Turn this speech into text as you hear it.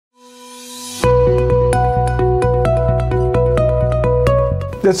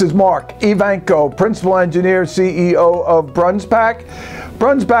This is Mark Evanko, Principal Engineer, CEO of BRUNS-PAK.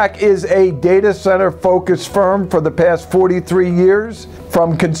 BRUNS-PAK is a data center focused firm for the past 43 years.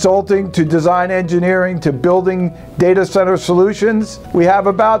 From consulting to design engineering to building data center solutions, we have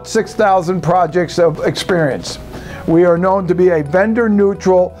about 6,000 projects of experience. We are known to be a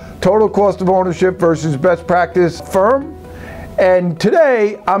vendor-neutral, total cost of ownership versus best practice firm. And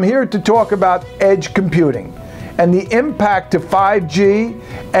today, I'm here to talk about edge computing and the impact to 5G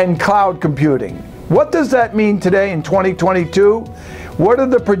and cloud computing. What does that mean today in 2022? What are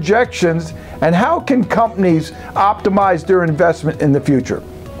the projections, and how can companies optimize their investment in the future?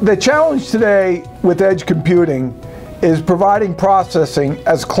 The challenge today with edge computing is providing processing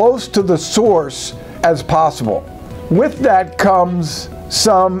as close to the source as possible. With that comes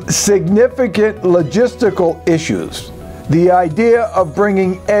some significant logistical issues. The idea of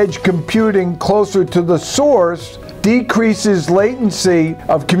bringing edge computing closer to the source decreases latency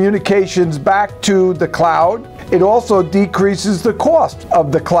of communications back to the cloud. It also decreases the cost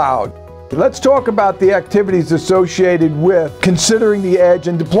of the cloud. Let's talk about the activities associated with considering the edge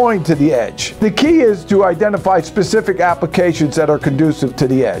and deploying to the edge. The key is to identify specific applications that are conducive to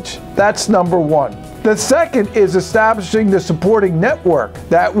the edge. That's number one. The second is establishing the supporting network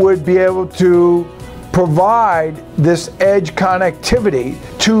that would be able to provide this edge connectivity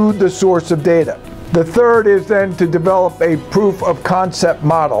to the source of data. The third is then to develop a proof of concept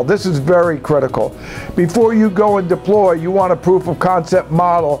model. This is very critical. Before you go and deploy, you want a proof of concept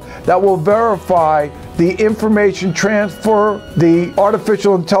model that will verify the information transfer, the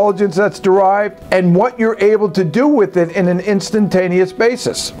artificial intelligence that's derived, and what you're able to do with it in an instantaneous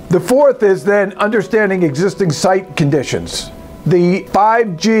basis. The fourth is then understanding existing site conditions. The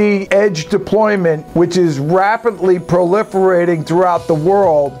 5G edge deployment, which is rapidly proliferating throughout the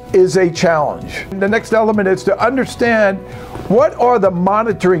world, is a challenge. The next element is to understand what are the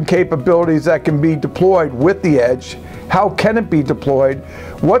monitoring capabilities that can be deployed with the edge, how can it be deployed,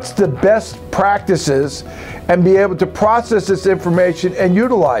 what's the best practices, and be able to process this information and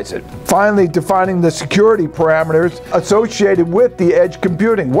utilize it. Finally, defining the security parameters associated with the edge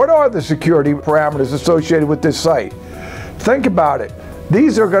computing. What are the security parameters associated with this site? Think about it.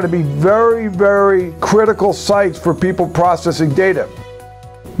 These are going to be very, very critical sites for people processing data.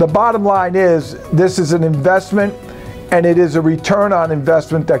 The bottom line is this is an investment, and it is a return on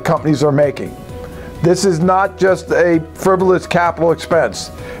investment that companies are making. This is not just a frivolous capital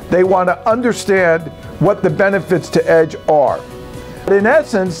expense. They want to understand what the benefits to edge are. But in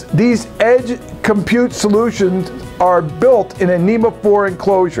essence, these edge compute solutions are built in a NEMA 4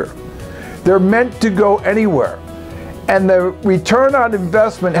 enclosure. They're meant to go anywhere. And the return on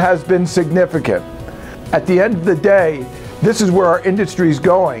investment has been significant. At the end of the day, this is where our industry is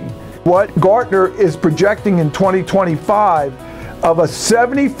going. What Gartner is projecting in 2025 of a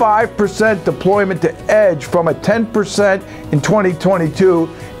 75% deployment to edge from a 10% in 2022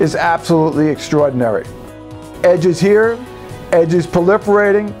 is absolutely extraordinary. Edge is here, edge is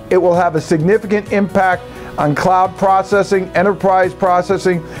proliferating. It will have a significant impact on cloud processing, enterprise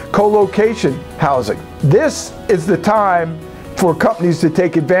processing, co-location housing. This is the time for companies to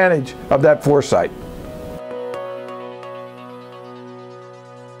take advantage of that foresight.